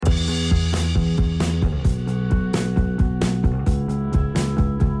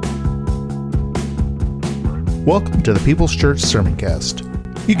Welcome to the People's Church Sermoncast.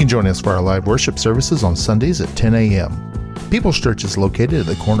 You can join us for our live worship services on Sundays at 10 a.m. People's Church is located at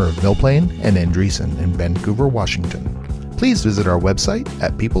the corner of Mill Plain and Andreessen in Vancouver, Washington. Please visit our website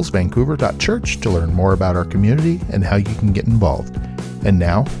at peoplesvancouver.church to learn more about our community and how you can get involved. And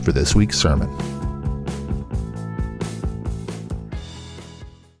now for this week's sermon.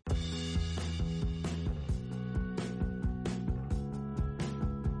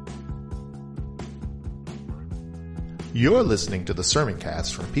 You're listening to the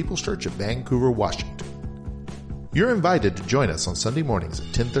Sermoncast from People's Church of Vancouver, Washington. You're invited to join us on Sunday mornings at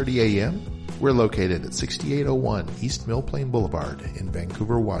 10:30 a.m. We're located at 6801 East Mill Plain Boulevard in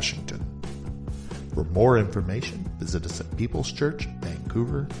Vancouver, Washington. For more information, visit us at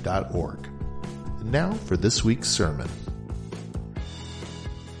peopleschurchvancouver.org. And now for this week's sermon.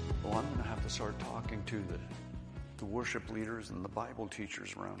 Well, I'm going to have to start talking to the worship leaders and the Bible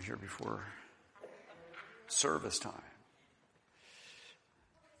teachers around here before service time.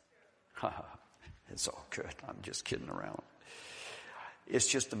 It's all good. I'm just kidding around. It's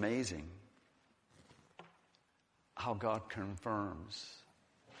just amazing how God confirms.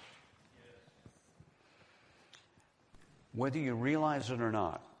 Whether you realize it or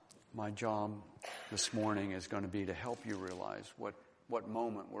not, my job this morning is going to be to help you realize what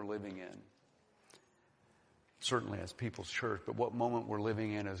moment we're living in. Certainly as People's Church, but what moment we're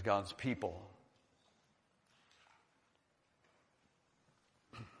living in as God's people.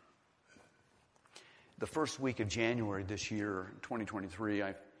 The first week of January this year, 2023,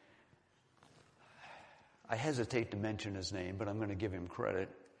 I hesitate to mention his name, but I'm going to give him credit,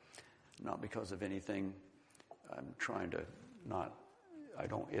 not because of anything. I'm trying to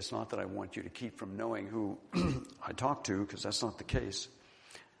it's not that I want you to keep from knowing who I talk to, because that's not the case.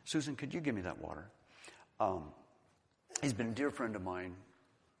 Susan, could you give me that water? He's been a dear friend of mine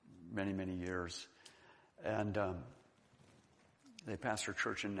many, many years. And they pastor a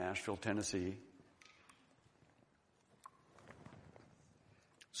church in Nashville, Tennessee.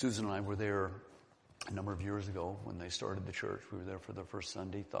 Susan and I were there a number of years ago when they started the church. We were there for the first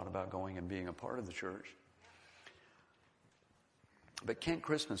Sunday, thought about going and being a part of the church. But Kent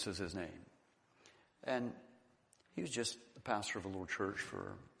Christmas is his name. And he was just the pastor of a little church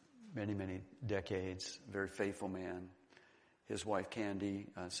for many, many decades. Very faithful man. His wife Candy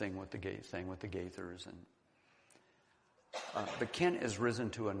sang with the Gaithers. But Kent has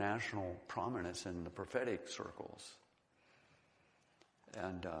risen to a national prominence in the prophetic circles.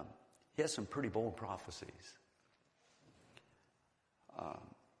 And he has some pretty bold prophecies.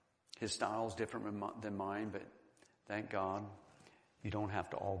 His style is different than mine, but thank God you don't have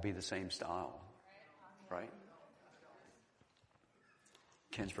to all be the same style, right?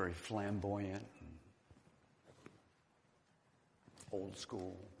 Ken's very flamboyant, old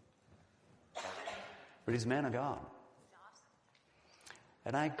school, but he's a man of God.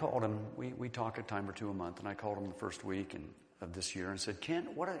 And I called him. We talk a time or two a month, and I called him the first week of this year and said,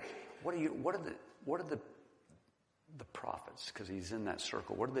 Kent, what are the prophets? Because he's in that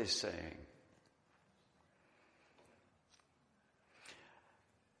circle. What are they saying?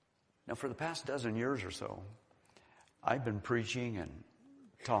 Now, for the past dozen years or so, I've been preaching and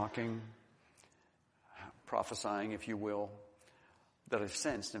talking, prophesying, if you will, that I've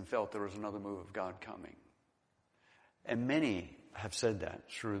sensed and felt there was another move of God coming. And many have said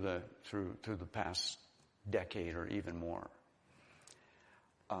that through the past decade or even more.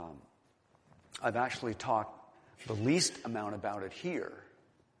 I've actually talked the least amount about it here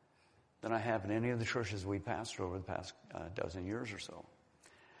than I have in any of the churches we pastored over the past dozen years or so.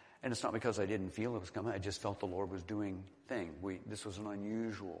 And it's not because I didn't feel it was coming. I just felt the Lord was doing things. This was an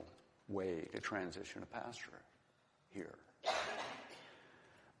unusual way to transition a pastor here.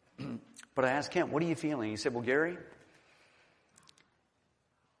 But I asked Kent, what are you feeling? He said, well, Gary,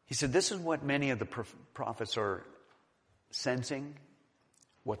 he said, this is what many of the prophets are sensing,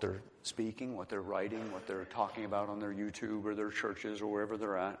 what they're speaking, what they're writing, what they're talking about on their YouTube or their churches or wherever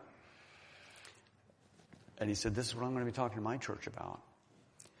they're at. And he said, this is what I'm going to be talking to my church about.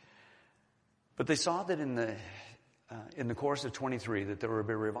 But they saw that in the course of 23 that there would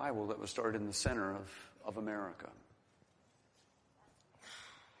be a revival that was started in the center of America.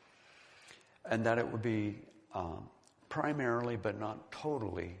 And that it would be primarily, but not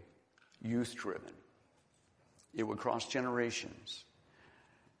totally, youth-driven. It would cross generations.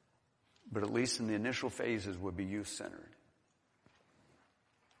 But at least in the initial phases would be youth-centered.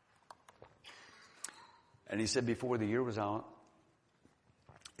 And he said before the year was out,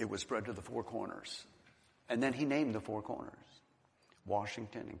 it was spread to the four corners. And then he named the four corners.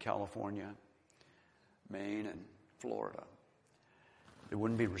 Washington and California, Maine and Florida. It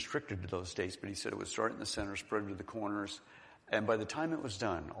wouldn't be restricted to those states, but he said it would start in the center, spread to the corners. And by the time it was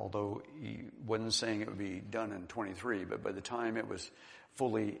done, although he wasn't saying it would be done in 23, but by the time it was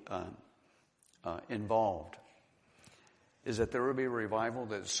fully involved, is that there would be a revival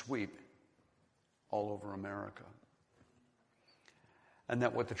that would sweep all over America. And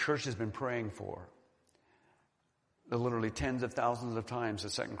that what the church has been praying for, the literally tens of thousands of times the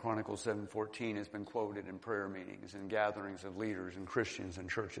 2 Chronicles 7:14 has been quoted in prayer meetings and gatherings of leaders and Christians and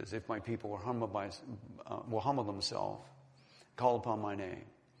churches. If my people will humble themselves, call upon my name,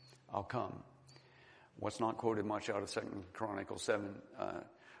 I'll come. What's not quoted much out of 2 Chronicles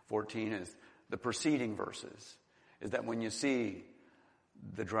 7:14 is the preceding verses, is that when you see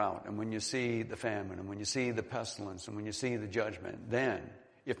the drought and when you see the famine and when you see the pestilence and when you see the judgment, then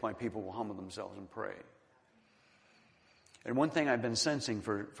if my people will humble themselves and pray. And one thing I've been sensing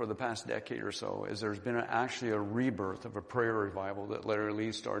for the past decade or so is there's been actually a rebirth of a prayer revival that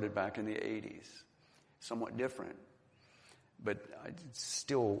literally started back in the 80s. Somewhat different, but it's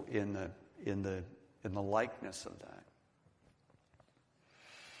still in the likeness of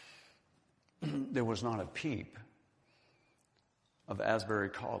that. There was not a peep of Asbury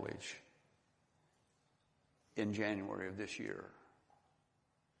College in January of this year.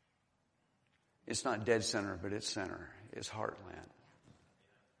 It's not dead center, but it's center. It's heartland.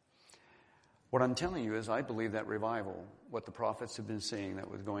 What I'm telling you is I believe that revival, what the prophets have been saying that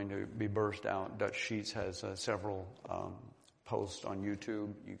was going to be burst out. Dutch Sheets has several posts on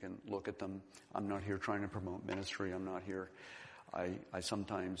YouTube. You can look at them. I'm not here trying to promote ministry. I'm not here. I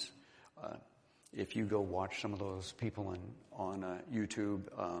sometimes, if you go watch some of those people on YouTube,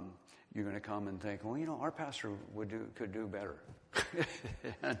 you're going to come and think, well, our pastor could do better.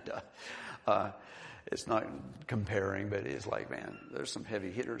 And it's not comparing, but it's like, man, there's some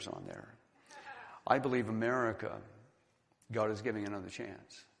heavy hitters on there. I believe America, God is giving another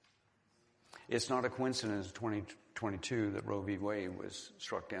chance. It's not a coincidence 2022 that Roe v. Wade was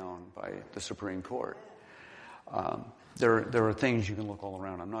struck down by the Supreme Court. There are things you can look all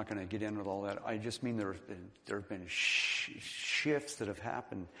around. I'm not going to get into all that. I just mean there have been shifts that have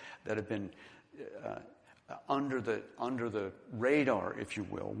happened that have been under the radar, if you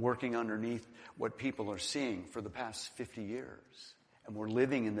will, working underneath what people are seeing for the past 50 years. And we're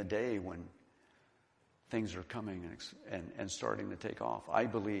living in the day when things are coming and starting to take off. I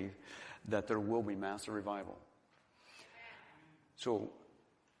believe that there will be massive revival. So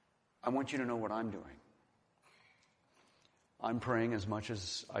I want you to know what I'm doing. I'm praying as much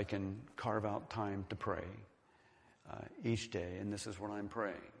as I can carve out time to pray each day, and this is what I'm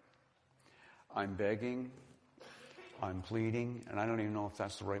praying. I'm begging, I'm pleading, and I don't even know if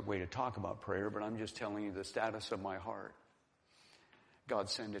that's the right way to talk about prayer, but I'm just telling you the status of my heart. God,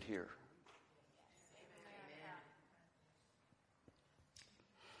 send it here.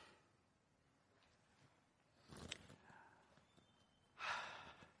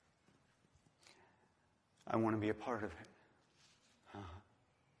 I want to be a part of it.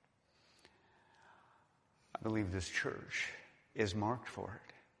 I believe this church is marked for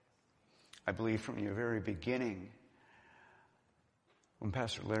it. I believe from the very beginning, when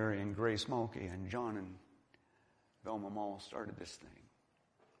Pastor Larry and Grace Mulkey and John and Velma Mall started this thing,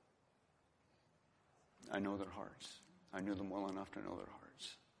 I know their hearts. I knew them well enough to know their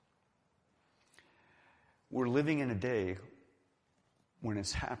hearts. We're living in a day when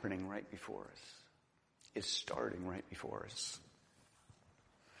it's happening right before us. It's starting right before us.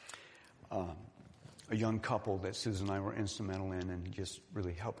 A young couple that Susan and I were instrumental in and just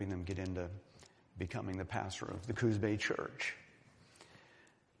really helping them get into becoming the pastor of the Coos Bay Church.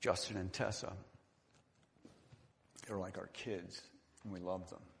 Justin and Tessa. They're like our kids, and we love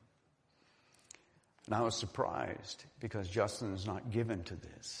them. And I was surprised because Justin is not given to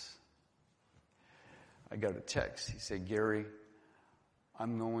this. I got a text. He said, Gary,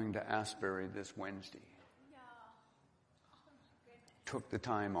 I'm going to Asbury this Wednesday. Took the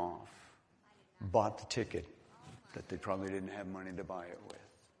time off. Bought the ticket that they probably didn't have money to buy it with.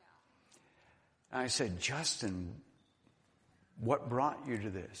 And I said, Justin, what brought you to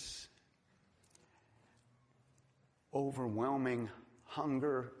this? Overwhelming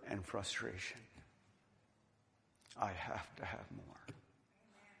hunger and frustration. I have to have more.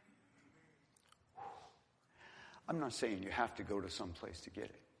 I'm not saying you have to go to some place to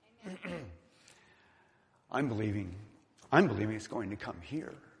get it. I'm believing it's going to come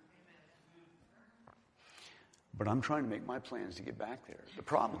here. But I'm trying to make my plans to get back there. The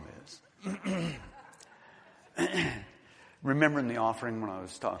problem is, remembering the offering when I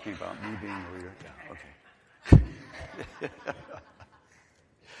was talking about me being the leader? Yeah, okay.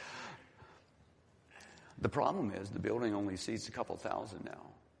 The problem is the building only seats a couple thousand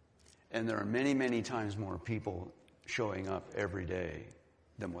now. And there are many, many times more people showing up every day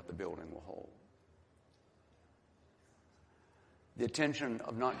than what the building will hold. The attention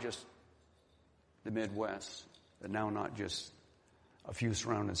of not just the Midwest, and now not just a few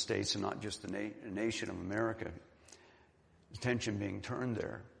surrounding states and not just the nation of America, attention being turned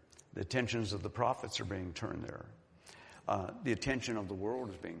there. The attentions of the prophets are being turned there. The attention of the world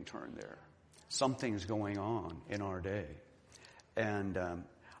is being turned there. Something's going on in our day. And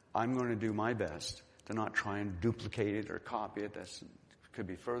I'm going to do my best to not try and duplicate it or copy it. That could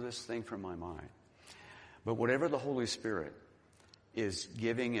be furthest thing from my mind. But whatever the Holy Spirit is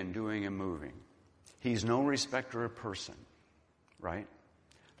giving and doing and moving, He's no respecter of person, right?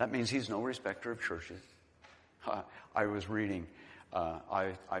 That means He's no respecter of churches. I was reading,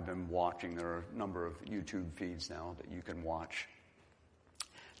 I've been watching, there are a number of YouTube feeds now that you can watch.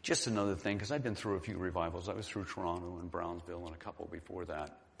 Just another thing, because I've been through a few revivals. I was through Toronto and Brownsville and a couple before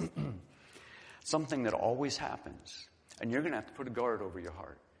that. Something that always happens, and you're going to have to put a guard over your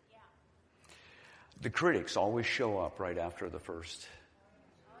heart. Yeah. The critics always show up right after the first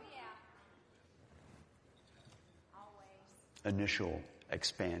initial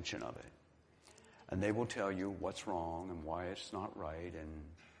expansion of it. And they will tell you what's wrong and why it's not right and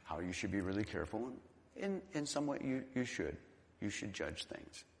how you should be really careful. And in some way, you should. You should judge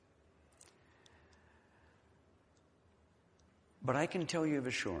things. But I can tell you of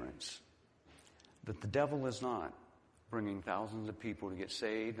assurance that the devil is not bringing thousands of people to get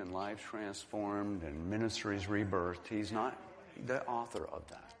saved and lives transformed and ministries rebirthed. He's not the author of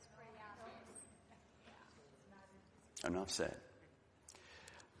that. Enough said.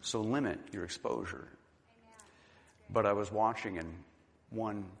 So limit your exposure. But I was watching in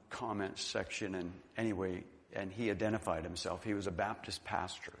one comment section, and anyway, and he identified himself. He was a Baptist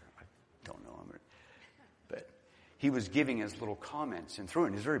pastor. I don't know him, but he was giving his little comments and through it.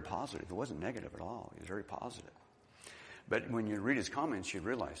 And he was very positive. It wasn't negative at all. He was very positive. But when you read his comments, you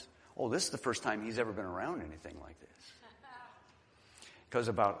realize, oh, this is the first time he's ever been around anything like this. Because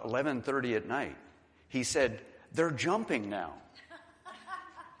about 11:30 at night, he said, "They're jumping now."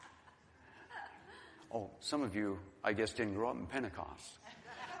 Oh, some of you, I guess, didn't grow up in Pentecost.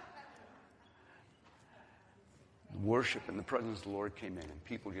 Worship and the presence of the Lord came in, and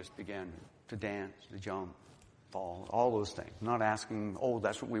people just began to dance, to jump, fall, all those things. Not asking, oh,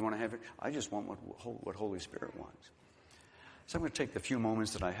 that's what we want to have. I just want what Holy Spirit wants. So I'm going to take the few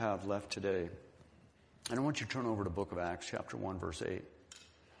moments that I have left today, and I want you to turn over to the book of Acts, chapter 1, verse 8.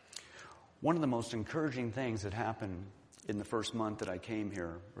 One of the most encouraging things that happened in the first month that I came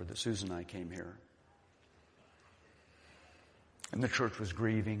here, or that Susan and I came here, and the church was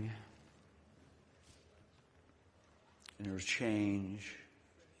grieving, and there was change.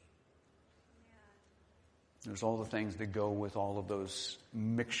 There's all the things that go with all of those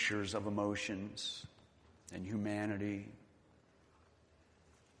mixtures of emotions and humanity.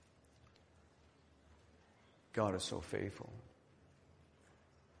 God is so faithful.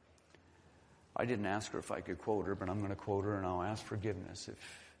 I didn't ask her if I could quote her, but I'm going to quote her, and I'll ask forgiveness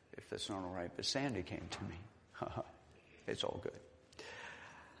if that's not all right. But Sandy came to me. It's all good.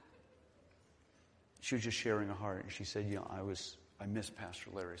 She was just sharing her heart, and she said, you know, I miss Pastor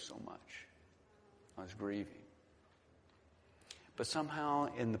Larry so much. I was grieving. But somehow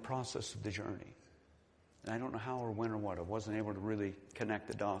in the process of the journey, and I don't know how or when or what, I wasn't able to really connect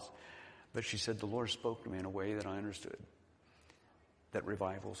the dots, but she said the Lord spoke to me in a way that I understood that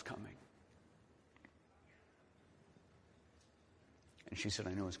revival's coming. And she said,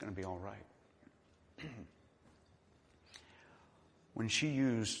 I know it's going to be all right. When she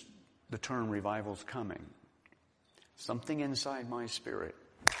used the term revival's coming, something inside my spirit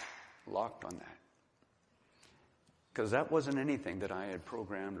locked on that. Because that wasn't anything that I had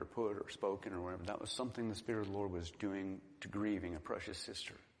programmed or put or spoken or whatever. That was something the Spirit of the Lord was doing to grieving a precious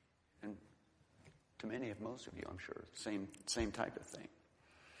sister. And to many of most of you, I'm sure, same type of thing.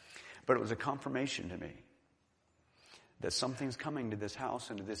 But it was a confirmation to me that something's coming to this house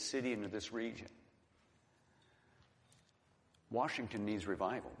and to this city and to this region. Washington needs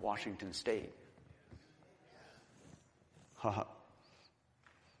revival. Washington State.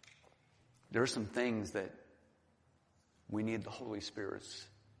 There are some things that we need the Holy Spirit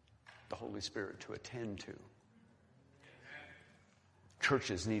to attend to.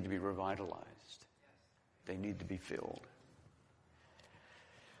 Churches need to be revitalized. They need to be filled.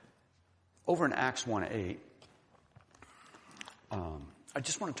 Over in Acts 1:8, I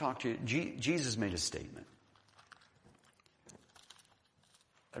just want to talk to you. Jesus made a statement.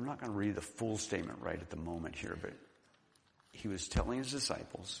 I'm not going to read the full statement right at the moment here, but he was telling his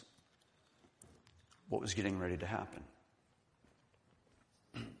disciples what was getting ready to happen.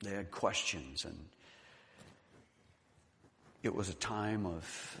 They had questions, and it was a time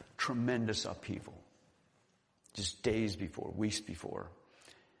of tremendous upheaval. Just days before, weeks before,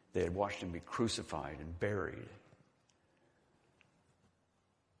 they had watched him be crucified and buried.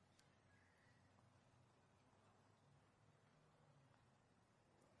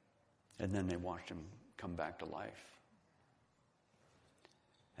 And then they watched him come back to life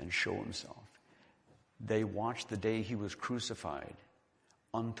and show himself. They watched the day he was crucified,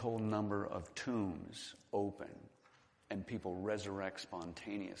 untold number of tombs open, and people resurrect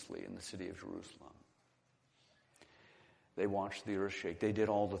spontaneously in the city of Jerusalem. They watched the earth shake. They did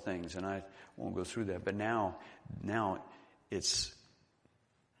all the things, and I won't go through that. But now it's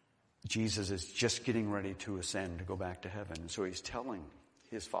Jesus is just getting ready to ascend, to go back to heaven. And so he's telling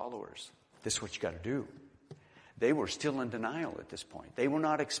his followers, this is what you got to do. They were still in denial at this point. They were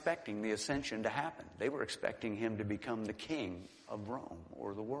not expecting the ascension to happen. They were expecting him to become the king of Rome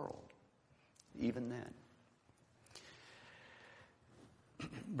or the world, even then.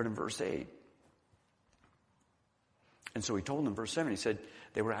 But in verse 8, and so he told them, verse 7, he said,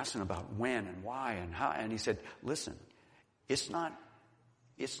 they were asking about when and why and how, and he said, listen, it's not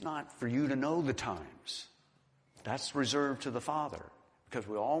for you to know the times. That's reserved to the Father, because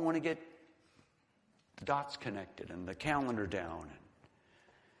we all want to get the dots connected and the calendar down. And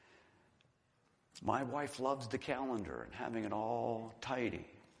my wife loves the calendar and having it all tidy.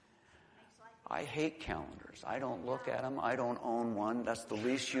 I hate calendars. I don't look at them. I don't own one. That's the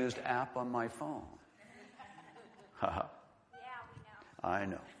least used app on my phone. Yeah, we know. I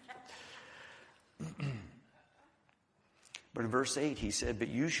know. But in verse 8 he said, but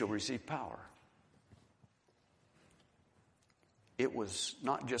you shall receive power. It was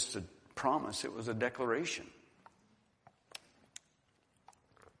not just a promise, it was a declaration.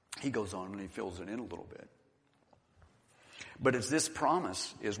 He goes on and he fills it in a little bit. But it's this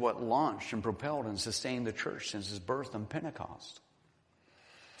promise is what launched and propelled and sustained the church since its birth on Pentecost.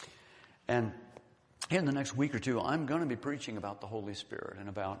 And in the next week or two, I'm going to be preaching about the Holy Spirit and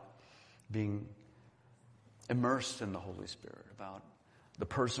about being immersed in the Holy Spirit, about the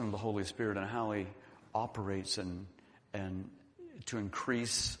person of the Holy Spirit and how he operates and to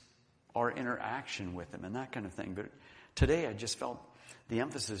increase our interaction with him and that kind of thing. But today I just felt the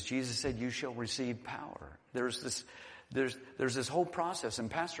emphasis. Jesus said, you shall receive power. There's this whole process, and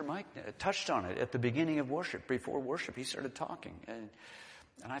Pastor Mike touched on it at the beginning of worship. Before worship, he started talking.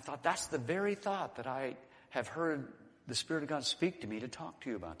 And I thought, that's the very thought that I have heard the Spirit of God speak to me to talk to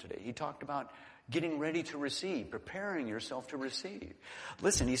you about today. He talked about getting ready to receive, preparing yourself to receive.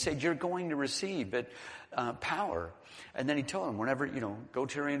 Listen, he said, you're going to receive power. And then he told them, whenever, go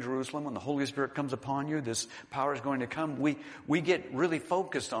tarry in Jerusalem, when the Holy Spirit comes upon you, this power is going to come. We get really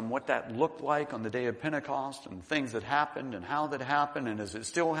focused on what that looked like on the day of Pentecost and things that happened and how that happened and is it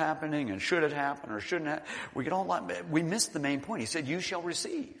still happening and should it happen or shouldn't it? We missed the main point. He said, you shall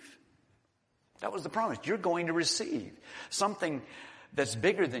receive. That was the promise. You're going to receive something that's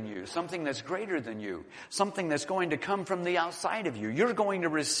bigger than you, something that's greater than you, something that's going to come from the outside of you. You're going to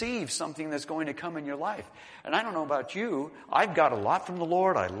receive something that's going to come in your life. And I don't know about you, I've got a lot from the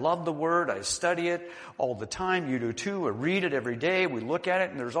Lord. I love the Word. I study it all the time. You do too. I read it every day. We look at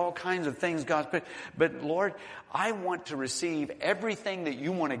it, and there's all kinds of things God's put. But Lord, I want to receive everything that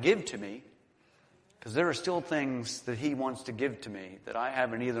you want to give to me, because there are still things that He wants to give to me that I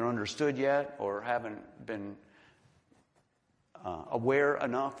haven't either understood yet or haven't been aware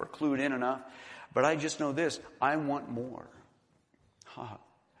enough or clued in enough. But I just know this, I want more.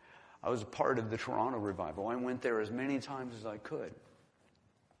 I was a part of the Toronto revival. I went there as many times as I could.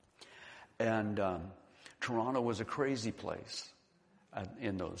 And Toronto was a crazy place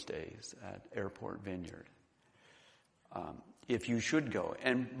in those days at Airport Vineyard. If you should go.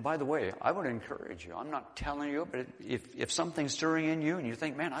 And by the way, I would encourage you. I'm not telling you, but if something's stirring in you and you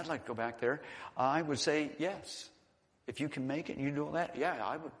think, man, I'd like to go back there, I would say yes. If you can make it and you do all that, yeah,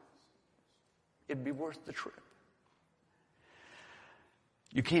 I would. It'd be worth the trip.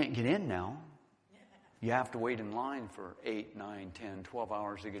 You can't get in now. You have to wait in line for 8, 9, 10, 12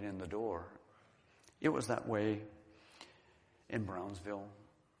 hours to get in the door. It was that way in Brownsville.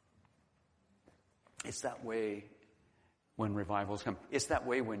 It's that way when revivals come. It's that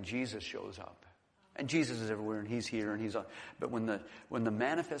way when Jesus shows up. And Jesus is everywhere, and He's here, and He's on. But when the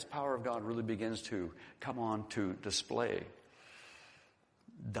manifest power of God really begins to come on to display,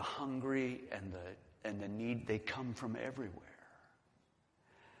 the hungry and the need, they come from everywhere.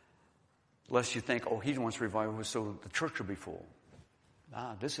 Lest you think, oh, He wants revival so the church will be full.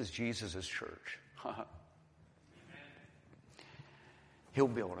 This is Jesus' church. He'll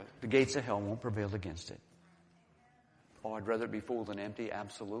build it. The gates of hell won't prevail against it. Oh, I'd rather it be full than empty?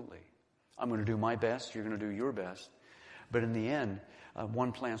 Absolutely. I'm going to do my best. You're going to do your best. But in the end,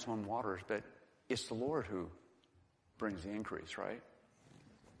 one plants, one waters. But it's the Lord who brings the increase, right?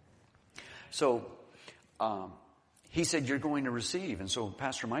 So he said, you're going to receive. And so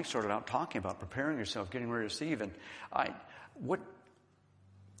Pastor Mike started out talking about preparing yourself, getting ready to receive. And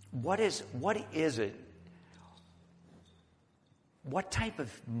what is it? What type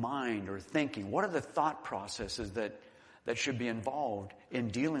of mind or thinking, what are the thought processes that should be involved in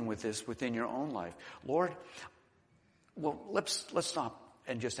dealing with this within your own life? Lord, well, let's stop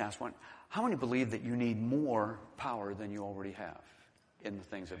and just ask one. How many believe that you need more power than you already have in the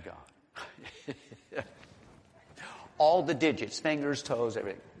things of God? All the digits, fingers, toes,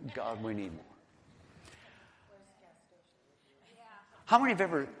 everything. God, we need more. How many have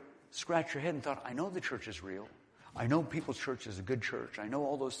ever scratched your head and thought, I know the church is real. I know People's Church is a good church. I know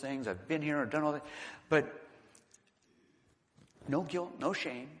all those things. I've been here, I've done all that. But no guilt, no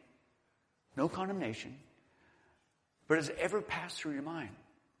shame, no condemnation. But has it ever passed through your mind,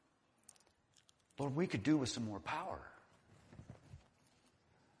 Lord, we could do with some more power?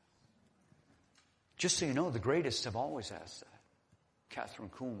 Just so you know, the greatest have always asked that. Catherine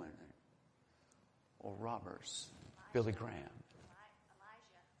Kuhlman, Oral Roberts, Billy Graham.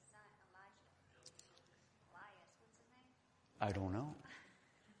 I don't know.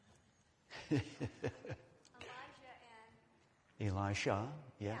 Elisha,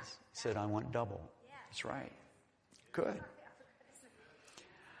 yes, said, I want double. That's right. Good.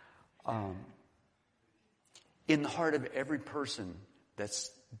 In the heart of every person that's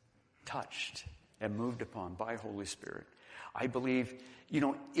touched and moved upon by Holy Spirit, I believe,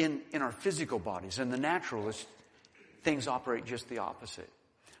 in our physical bodies, in the natural, things operate just the opposite.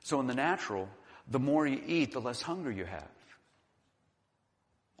 So in the natural, the more you eat, the less hunger you have.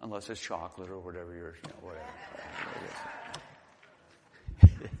 Unless it's chocolate or whatever whatever.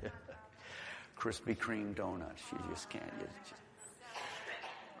 Krispy Kreme donuts. You just can't.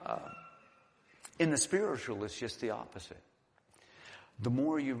 In the spiritual, it's just the opposite. The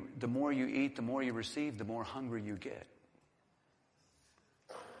more you eat, the more you receive, the more hungry you get.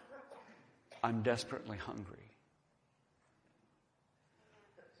 I'm desperately hungry.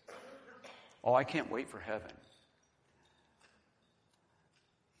 Oh, I can't wait for heaven.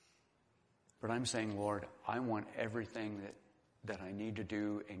 But I'm saying, Lord, I want everything that I need to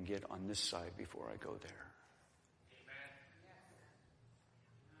do and get on this side before I go there. Amen.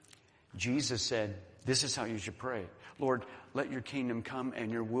 Jesus said, this is how you should pray. Lord, let your kingdom come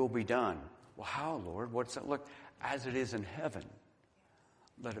and your will be done. Well, how, Lord? What's that look? As it is in heaven,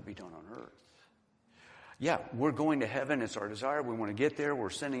 let it be done on earth. Yeah, we're going to heaven. It's our desire. We want to get there.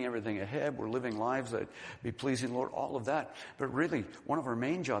 We're sending everything ahead. We're living lives that be pleasing, Lord, all of that. But really, one of our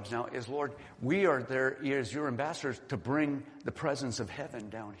main jobs now is, Lord, we are there as your ambassadors to bring the presence of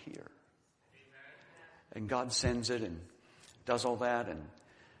heaven down here. Amen. And God sends it and does all that.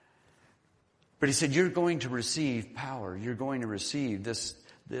 But he said, you're going to receive power. You're going to receive this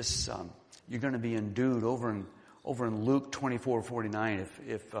you're going to be endued over in Luke 24:49,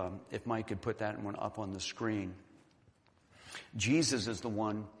 if Mike could put that one up on the screen. Jesus is the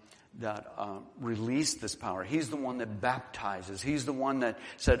one that released this power. He's the one that baptizes. He's the one that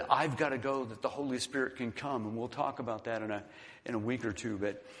said, I've got to go that the Holy Spirit can come. And we'll talk about that in a week or two.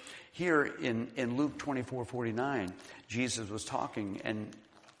 But here in Luke 24:49, Jesus was talking, and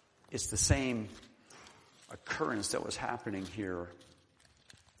it's the same occurrence that was happening here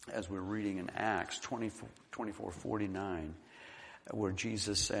as we're reading in Acts 24:49, where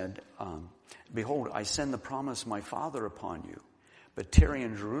Jesus said, behold, I send the promise of my Father upon you, but tarry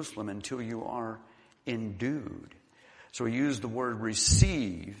in Jerusalem until you are endued. So he used the word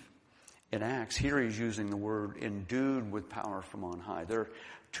receive in Acts. Here he's using the word endued with power from on high. They're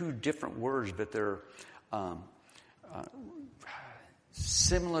two different words, but they're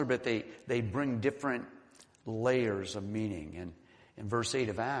similar, but they bring different layers of meaning. And in verse 8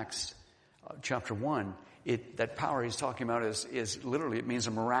 of Acts, chapter 1, that power he's talking about is literally, it means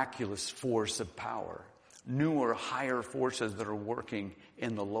a miraculous force of power. Newer, higher forces that are working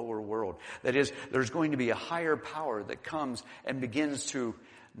in the lower world. That is, there's going to be a higher power that comes and begins to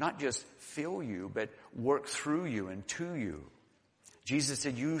not just fill you, but work through you and to you. Jesus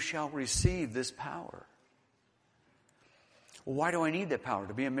said, you shall receive this power. Well, why do I need that power?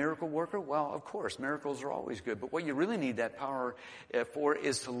 To be a miracle worker? Well, of course, miracles are always good. But what you really need that power for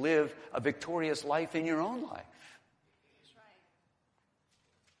is to live a victorious life in your own life. That's right.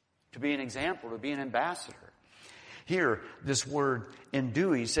 To be an example, to be an ambassador. Here, this word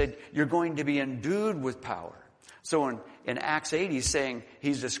endue, he said, you're going to be endued with power. So in Acts 8,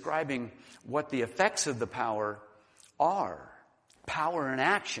 he's describing what the effects of the power are. Power in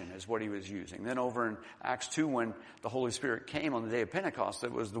action is what he was using. Then over in Acts 2, when the Holy Spirit came on the day of Pentecost,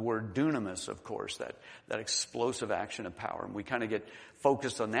 it was the word dunamis, of course, that explosive action of power. And we kind of get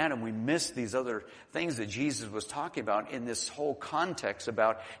focused on that, and we miss these other things that Jesus was talking about in this whole context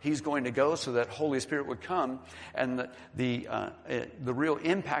about he's going to go so that Holy Spirit would come. And the real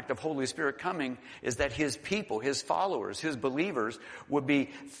impact of Holy Spirit coming is that his people, his followers, his believers would be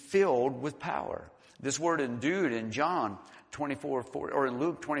filled with power. This word endued in John 24:40, or in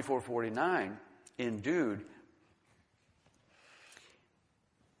Luke 24:49, endued,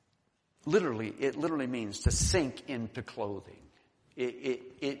 it literally means to sink into clothing.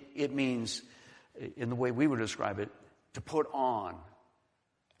 It means, in the way we would describe it, to put on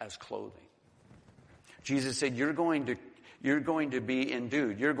as clothing. Jesus said, you're going to be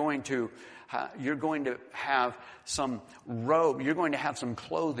endued. You're going to have some robe. You're going to have some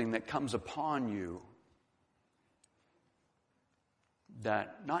clothing that comes upon you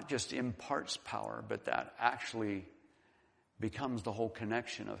that not just imparts power, but that actually becomes the whole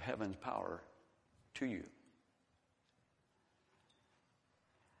connection of heaven's power to you.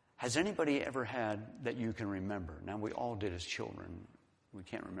 Has anybody ever had, that you can remember? Now, we all did as children. We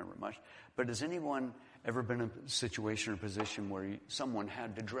can't remember much. But has anyone ever been in a situation or position where someone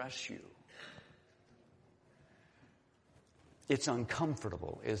had to dress you? It's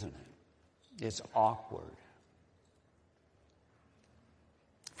uncomfortable, isn't it? It's awkward.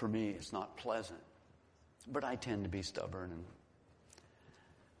 For me, it's not pleasant. But I tend to be stubborn and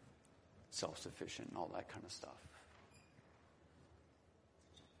self-sufficient and all that kind of stuff.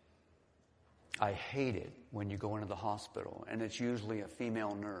 I hate it when you go into the hospital and it's usually a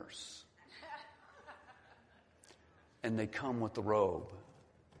female nurse. And they come with the robe.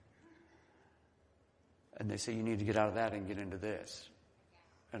 And they say, you need to get out of that and get into this.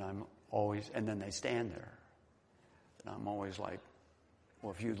 And and then they stand there. And I'm always like,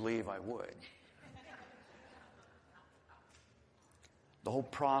 well, if you'd leave, I would. The whole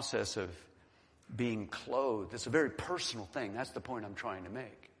process of being clothed, it's a very personal thing. That's the point I'm trying to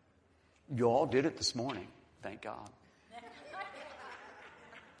make. You all did it this morning, thank God.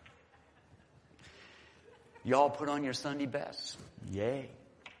 Y'all put on your Sunday best. Yay.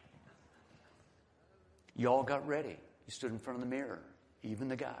 Y'all got ready. You stood in front of the mirror, even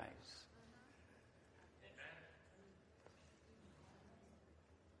the guys.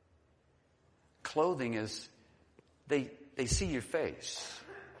 Clothing is, they see your face,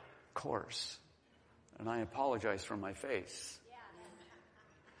 of course. And I apologize for my face.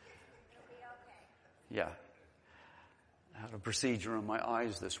 Yeah. I had a procedure on my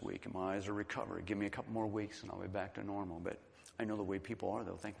eyes this week, and my eyes are recovering. Give me a couple more weeks, and I'll be back to normal. But I know the way people are.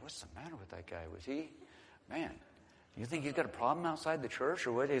 They'll think, what's the matter with that guy? Was he, man, you think he's got a problem outside the church,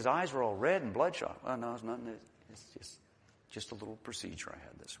 or what? His eyes were all red and bloodshot. Well, no, it's nothing. It's just a little procedure I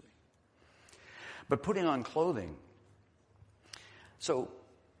had this week. But putting on clothing. So,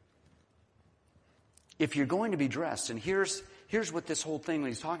 if you're going to be dressed, and here's what this whole thing that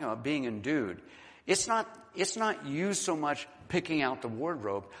he's talking about, being endued. It's not you so much picking out the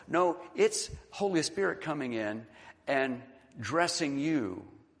wardrobe. No, it's Holy Spirit coming in and dressing you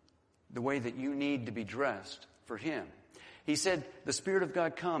the way that you need to be dressed for Him. He said the Spirit of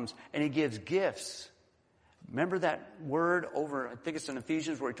God comes and He gives gifts. Remember that word over, I think it's in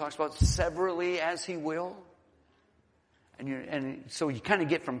Ephesians, where he talks about severally as He will? And so you kind of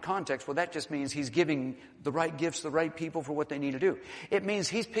get from context, well, that just means He's giving the right gifts to the right people for what they need to do. It means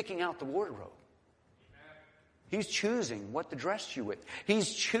He's picking out the wardrobe. He's choosing what to dress you with.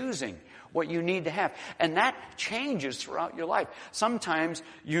 He's choosing what you need to have. And that changes throughout your life. Sometimes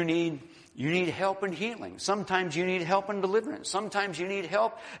you need help in healing. Sometimes you need help in deliverance. Sometimes you need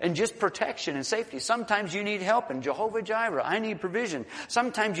help in just protection and safety. Sometimes you need help in Jehovah Jireh. I need provision.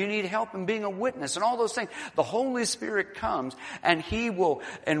 Sometimes you need help in being a witness and all those things. The Holy Spirit comes and He will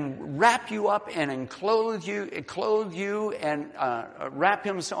wrap you up and clothe you and wrap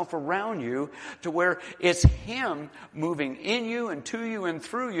Himself around you to where it's Him moving in you and to you and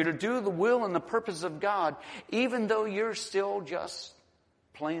through you to do the will and the purpose of God, even though you're still just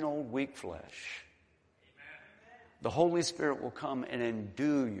plain old weak flesh. The Holy Spirit will come and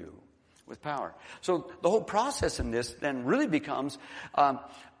endue you with power. So the whole process in this then really becomes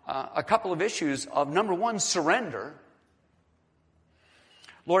a couple of issues of, number one, surrender.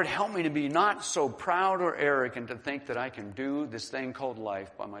 Lord, help me to be not so proud or arrogant to think that I can do this thing called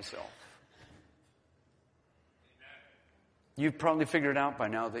life by myself. You've probably figured out by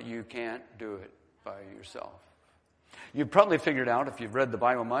now that you can't do it by yourself. You've probably figured out, if you've read the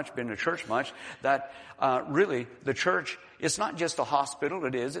Bible much, been to church much, that really the church is not just a hospital.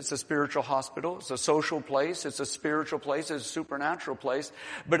 It is. It's a spiritual hospital. It's a social place. It's a spiritual place. It's a supernatural place.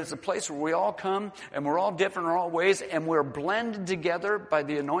 But it's a place where we all come and we're all different in all ways and we're blended together by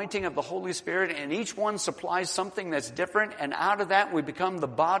the anointing of the Holy Spirit, and each one supplies something that's different, and out of that we become the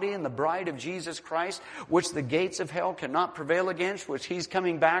body and the bride of Jesus Christ, which the gates of hell cannot prevail against, which He's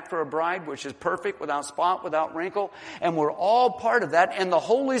coming back for a bride which is perfect, without spot, without wrinkle, and we're all part of that, and the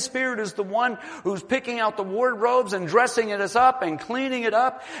Holy Spirit is the one who's picking out the wardrobes and dressing us up and cleaning it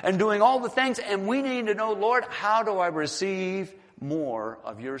up and doing all the things, and we need to know, Lord, how do I receive more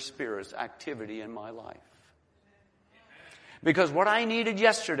of your Spirit's activity in my life? Because what I needed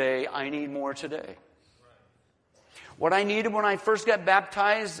yesterday, I need more today. What I needed when I first got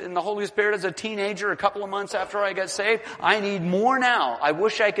baptized in the Holy Spirit as a teenager, a couple of months after I got saved, I need more now. I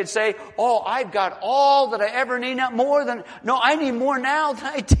wish I could say, oh, I've got all that I ever need now, no, I need more now than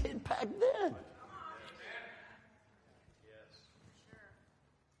I did back then.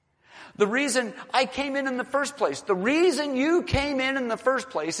 The reason I came in the first place, the reason you came in the first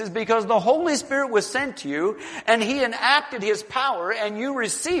place is because the Holy Spirit was sent to you and He enacted His power and you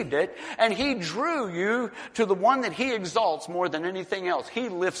received it, and He drew you to the one that He exalts more than anything else. He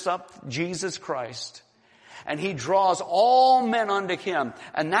lifts up Jesus Christ and He draws all men unto Him,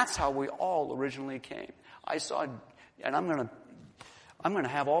 and that's how we all originally came. I saw, and I'm going to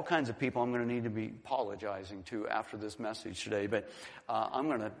have all kinds of people I'm going to need to be apologizing to after this message today, but I'm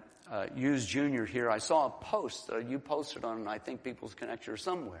going to use Junior here. I saw a post that you posted on, I think, People's Connector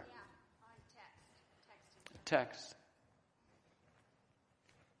somewhere. Yeah, on Text.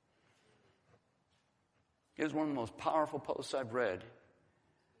 It was one of the most powerful posts I've read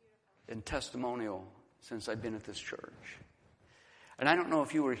in testimonial since I've been at this church. And I don't know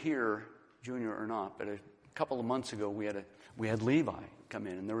if you were here, Junior, or not, but a couple of months ago we had Levi come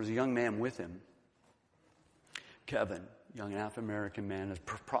in, and there was a young man with him, Kevin. Young African-American man, a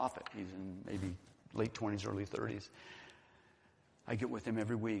prophet. He's in maybe late 20s, early 30s. I get with him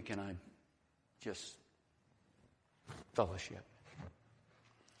every week and I just fellowship.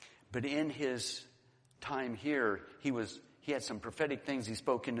 But in his time here, he had some prophetic things he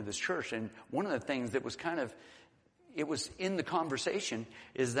spoke into this church. And one of the things that was it was in the conversation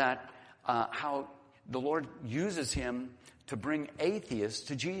is that how the Lord uses him to bring atheists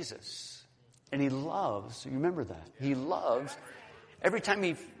to Jesus. And he loves, you remember that? He loves, every time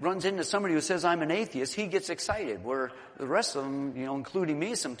he runs into somebody who says, I'm an atheist, he gets excited. Where the rest of them, including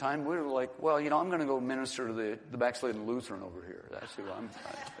me sometime, we're like, well, I'm going to go minister to the backslidden Lutheran over here. That's who I'm.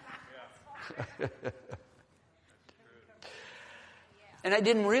 And I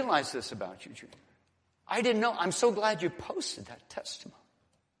didn't realize this about you, Junior. I didn't know. I'm so glad you posted that testimony.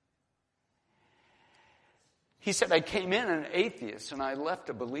 He said, I came in an atheist and I left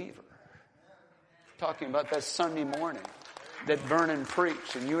a believer. Talking about that Sunday morning that Vernon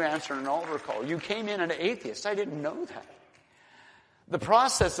preached and you answered an altar call. You came in an atheist. I didn't know that. The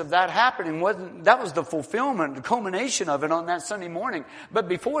process of that happening that was the fulfillment, the culmination of it on that Sunday morning. But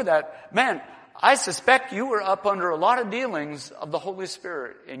before that, man, I suspect you were up under a lot of dealings of the Holy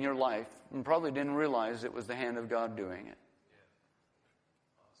Spirit in your life and probably didn't realize it was the hand of God doing it.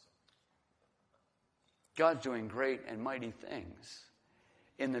 God's doing great and mighty things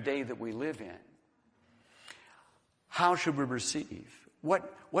in the day that we live in. How should we receive?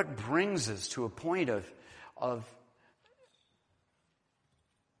 What brings us to a point of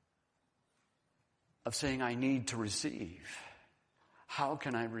saying, I need to receive? How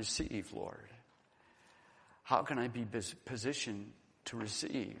can I receive, Lord? How can I be positioned to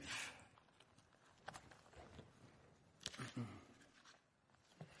receive?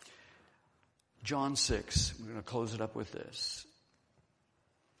 John 6, we're going to close it up with this.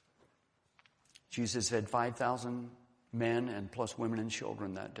 Jesus fed 5,000 men and plus women and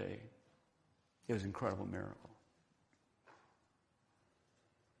children that day. It was an incredible miracle.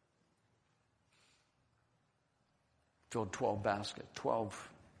 Filled 12 baskets, 12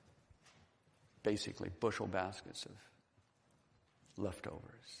 basically bushel baskets of leftovers.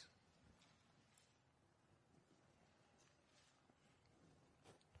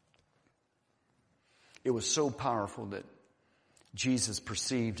 It was so powerful that Jesus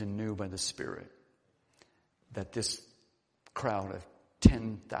perceived and knew by the Spirit that this crowd of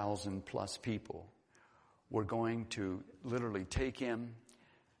 10,000 plus people were going to literally take him,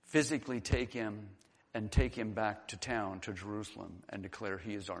 physically take him, and take him back to town, to Jerusalem, and declare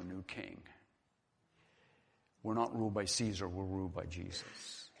he is our new king. We're not ruled by Caesar, we're ruled by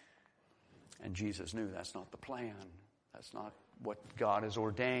Jesus. And Jesus knew that's not the plan. That's not what God has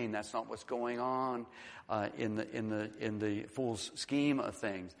ordained. That's not what's going on in the full scheme of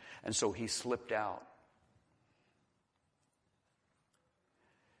things. And so he slipped out.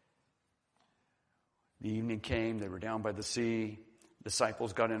 The evening came. They were down by the sea.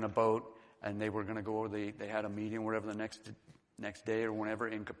 Disciples got in a boat, and they were going to go. They had a meeting, or whatever, the next day or whenever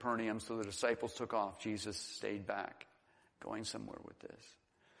in Capernaum. So the disciples took off. Jesus stayed back, going somewhere with this.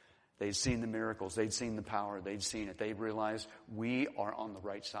 They'd seen the miracles. They'd seen the power. They'd seen it. They realized we are on the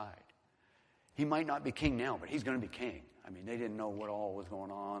right side. He might not be king now, but he's going to be king. I mean, they didn't know what all was going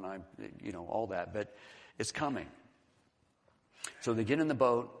on, all that, but it's coming. So they get in the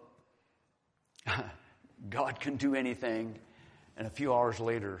boat. God can do anything. And a few hours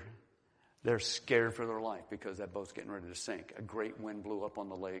later, they're scared for their life because that boat's getting ready to sink. A great wind blew up on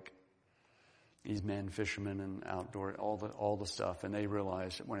the lake. These men, fishermen, and outdoor, all the stuff, and they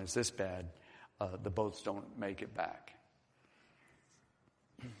realize that when it's this bad, the boats don't make it back.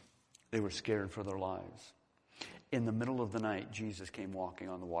 They were scared for their lives. In the middle of the night, Jesus came walking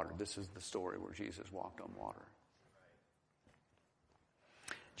on the water. This is the story where Jesus walked on water.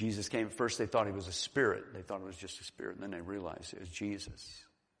 Jesus came. At first, they thought he was a spirit. They thought it was just a spirit, and then they realized it was Jesus.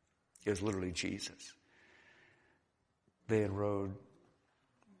 It was literally Jesus. They had rowed,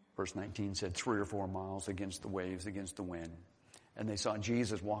 verse 19 said, 3 or 4 miles against the waves, against the wind. And they saw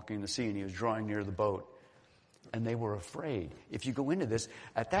Jesus walking the sea, and he was drawing near the boat. And they were afraid. If you go into this,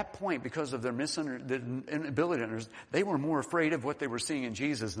 at that point, because of their inability to understand, they were more afraid of what they were seeing in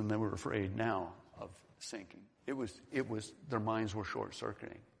Jesus than they were afraid now of sinking. It was their minds were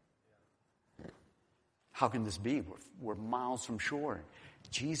short-circuiting. How can this be? We're miles from shore.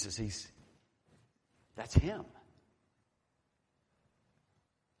 Jesus, that's him.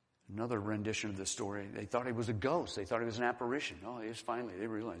 Another rendition of the story, they thought he was a ghost. They thought he was an apparition. No, they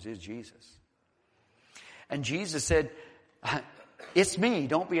realized it's Jesus. And Jesus said, it's me,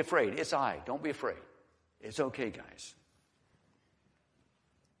 don't be afraid. It's I, don't be afraid. It's okay, guys.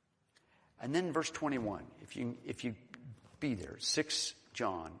 And then verse 21, if you be there, 6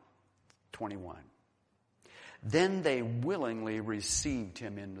 John 21. Then they willingly received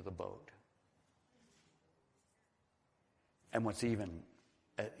him into the boat. And what's even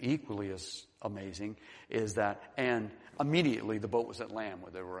equally as amazing is that, and immediately the boat was at land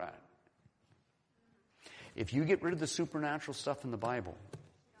where they were at. If you get rid of the supernatural stuff in the Bible,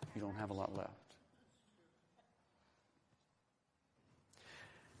 you don't have a lot left.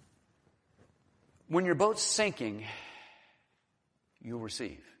 When your boat's sinking, you'll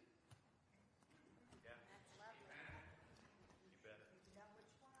receive.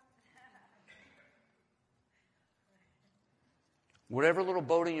 Whatever little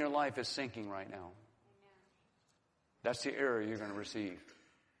boat in your life is sinking right now, that's the area you're going to receive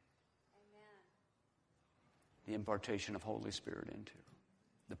the impartation of Holy Spirit into,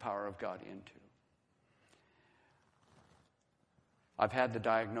 the power of God into. I've had the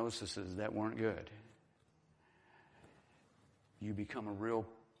diagnoses that weren't good. You become a real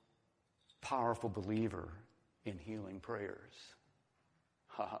powerful believer in healing prayers.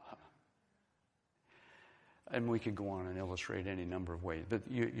 And we could go on and illustrate any number of ways, but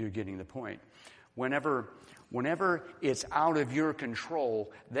you're getting the point. Whenever it's out of your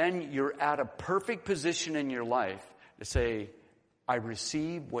control, then you're at a perfect position in your life to say, I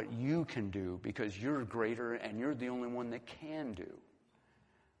receive what you can do because you're greater and you're the only one that can do.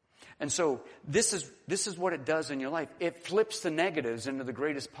 And so this is what it does in your life. It flips the negatives into the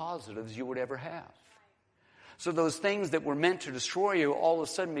greatest positives you would ever have. So those things that were meant to destroy you all of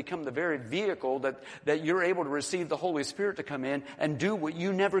a sudden become the very vehicle that you're able to receive the Holy Spirit to come in and do what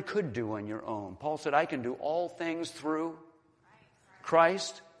you never could do on your own. Paul said, I can do all things through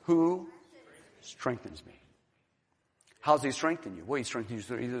Christ who strengthens me. How's he strengthen you? Well, he strengthens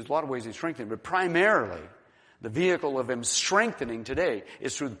you. There's a lot of ways he strengthens you, but primarily the vehicle of him strengthening today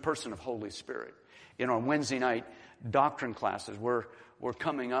is through the person of Holy Spirit. In our Wednesday night doctrine classes, we're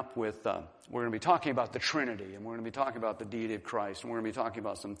coming up with, we're going to be talking about the Trinity, and we're going to be talking about the deity of Christ, and we're going to be talking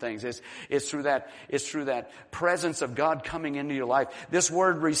about some things. It's through that presence of God coming into your life. This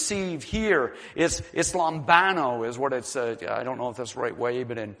word receive here is lambano is what it's, I don't know if that's the right way,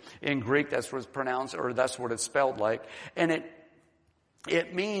 but in Greek that's what it's pronounced, or that's what it's spelled like. And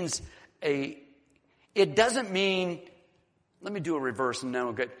it means it doesn't mean, let me do a reverse and then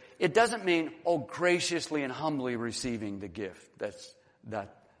we'll get, it doesn't mean, graciously and humbly receiving the gift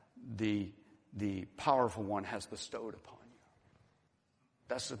that the powerful one has bestowed upon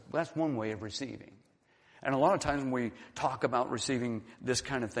you. That's one way of receiving. And a lot of times when we talk about receiving this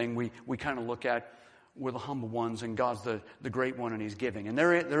kind of thing, we kind of look at we're the humble ones and God's the great one and he's giving. And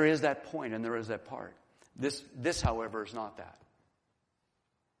there is that point and there is that part. This, however, is not that.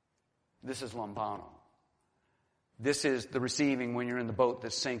 This is lambano. This is the receiving when you're in the boat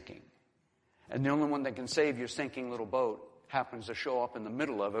that's sinking. And the only one that can save your sinking little boat happens to show up in the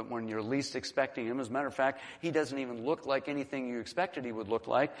middle of it when you're least expecting him. As a matter of fact, he doesn't even look like anything you expected he would look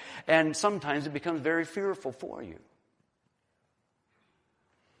like. And sometimes it becomes very fearful for you.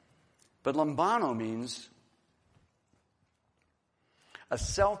 But lambano means a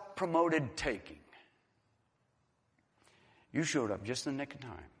self-promoted taking. You showed up just in the nick of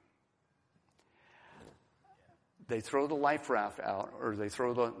time. They throw the life raft out, or they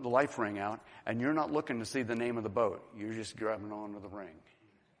throw the life ring out, and you're not looking to see the name of the boat. You're just grabbing onto the ring.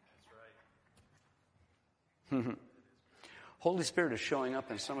 That's right. Holy Spirit is showing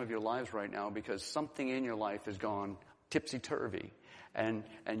up in some of your lives right now because something in your life has gone tipsy-turvy, and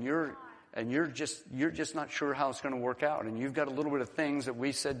you're just not sure how it's going to work out. And you've got a little bit of things that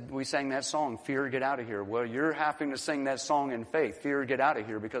we sang that song, Fear, Get Out of Here. Well, you're having to sing that song in faith, Fear, Get Out of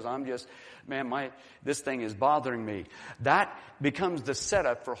Here, because this thing is bothering me. That becomes the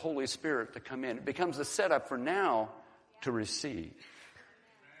setup for Holy Spirit to come in. It becomes the setup for now to receive.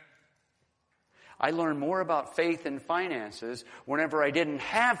 I learned more about faith and finances whenever I didn't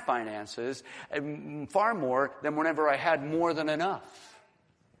have finances, and far more than whenever I had more than enough.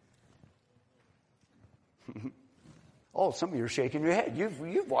 Oh, some of you are shaking your head.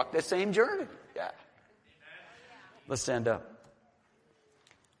 You've walked that same journey. Yeah. Let's stand up.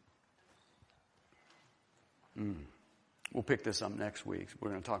 We'll pick this up next week. We're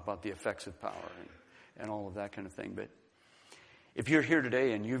going to talk about the effects of power and all of that kind of thing. But if you're here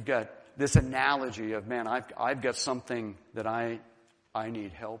today and you've got this analogy of, man, I've got something that I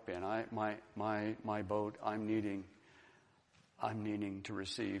need help in. My boat, I'm needing to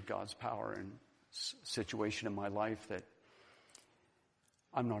receive God's power and situation in my life that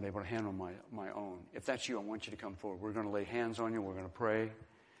I'm not able to handle my own. If that's you, I want you to come forward. We're going to lay hands on you. We're going to pray.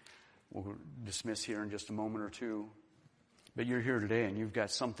 We'll dismiss here in just a moment or two. But you're here today and you've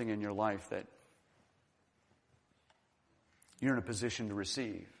got something in your life that you're in a position to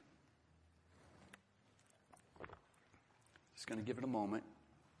receive. Just going to give it a moment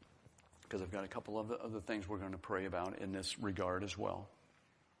because I've got a couple of other things we're going to pray about in this regard as well.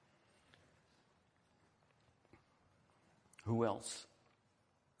 Who else?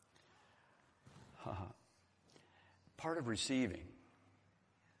 Part of receiving.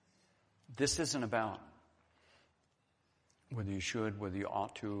 This isn't about whether you should, whether you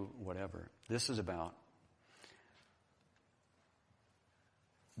ought to, whatever. This is about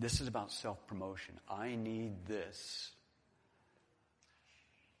self-promotion. I need this.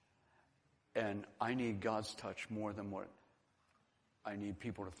 And I need God's touch more than what I need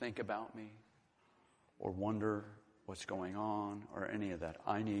people to think about me or wonder what's going on or any of that.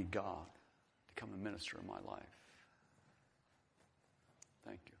 I need God to come and minister in my life.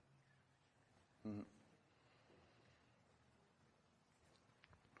 Thank you.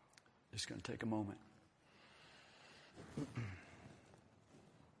 Just going to take a moment.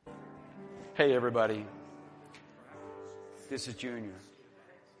 Hey, everybody. This is Junior.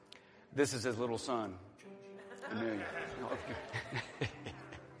 This is his little son, Amelia. Okay.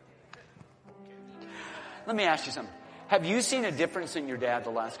 Let me ask you something. Have you seen a difference in your dad the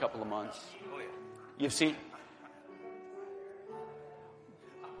last couple of months? Oh, yeah. You've seen?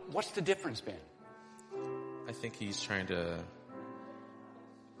 What's the difference been? I think he's trying to...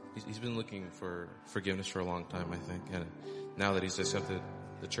 He's been looking for forgiveness for a long time, I think. And now that he's accepted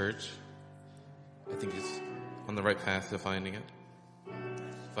the church, I think he's on the right path to finding it.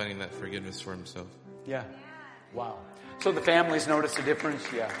 Finding that forgiveness for himself. Yeah. Wow. So the family's noticed a difference?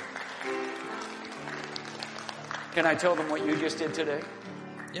 Yeah. Can I tell them what you just did today?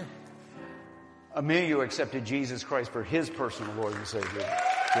 Yeah. Emilio accepted Jesus Christ for his personal Lord and Savior.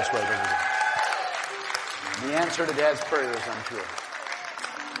 Just right over there. The answer to Dad's prayers, I'm sure.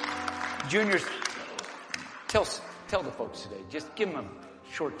 Junior, tell the folks today. Just give them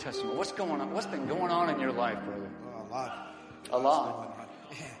a short testimony. What's going on? What's been going on in your life, brother? A lot. A lot.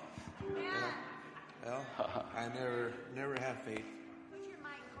 Well, I never had faith.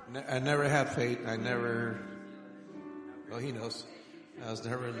 I never had faith. Well, he knows. I was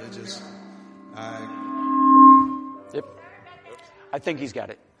never religious. Yep. I think he's got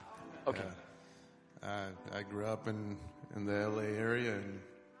it. Okay. I grew up in the LA area, and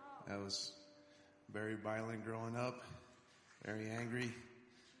I was very violent growing up, very angry.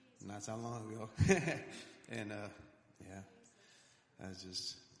 Not so long ago. And, I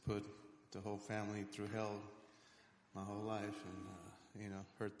just put the whole family through hell my whole life and,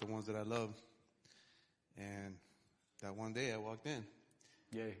 hurt the ones that I love. And that one day I walked in.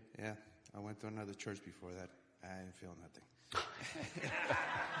 Yay. Yeah. I went to another church before that. I didn't feel nothing.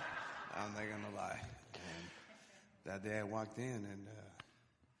 I'm not gonna lie. And that day I walked in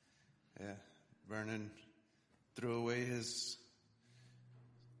and, Vernon threw away his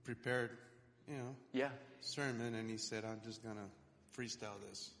prepared, sermon, and he said, I'm just gonna freestyle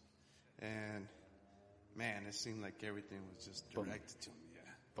this. And man, it seemed like everything was just directed to me. Yeah.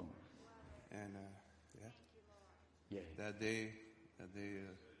 Boom. And, that day,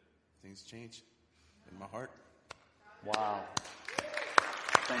 things changed in my heart. Wow.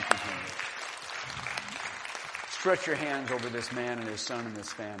 Thank you, Jimmy. Stretch your hands over this man and his son and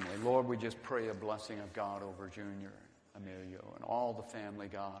this family. Lord, we just pray a blessing of God over Junior, Emilio, and all the family,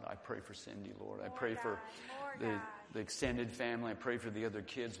 God. I pray for Cindy, Lord. I pray for the extended family. I pray for the other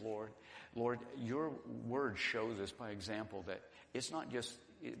kids, Lord. Lord, your word shows us by example that it's not just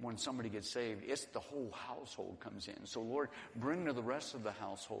when somebody gets saved, it's the whole household comes in. So, Lord, bring to the rest of the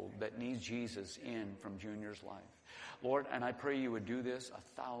household that needs Jesus in from Junior's life. Lord, and I pray you would do this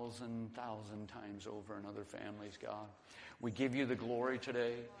 1,000 times over in other families, God. We give you the glory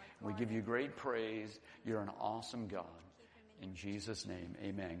today. We give you great praise. You're an awesome God. In Jesus' name,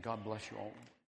 amen. God bless you all.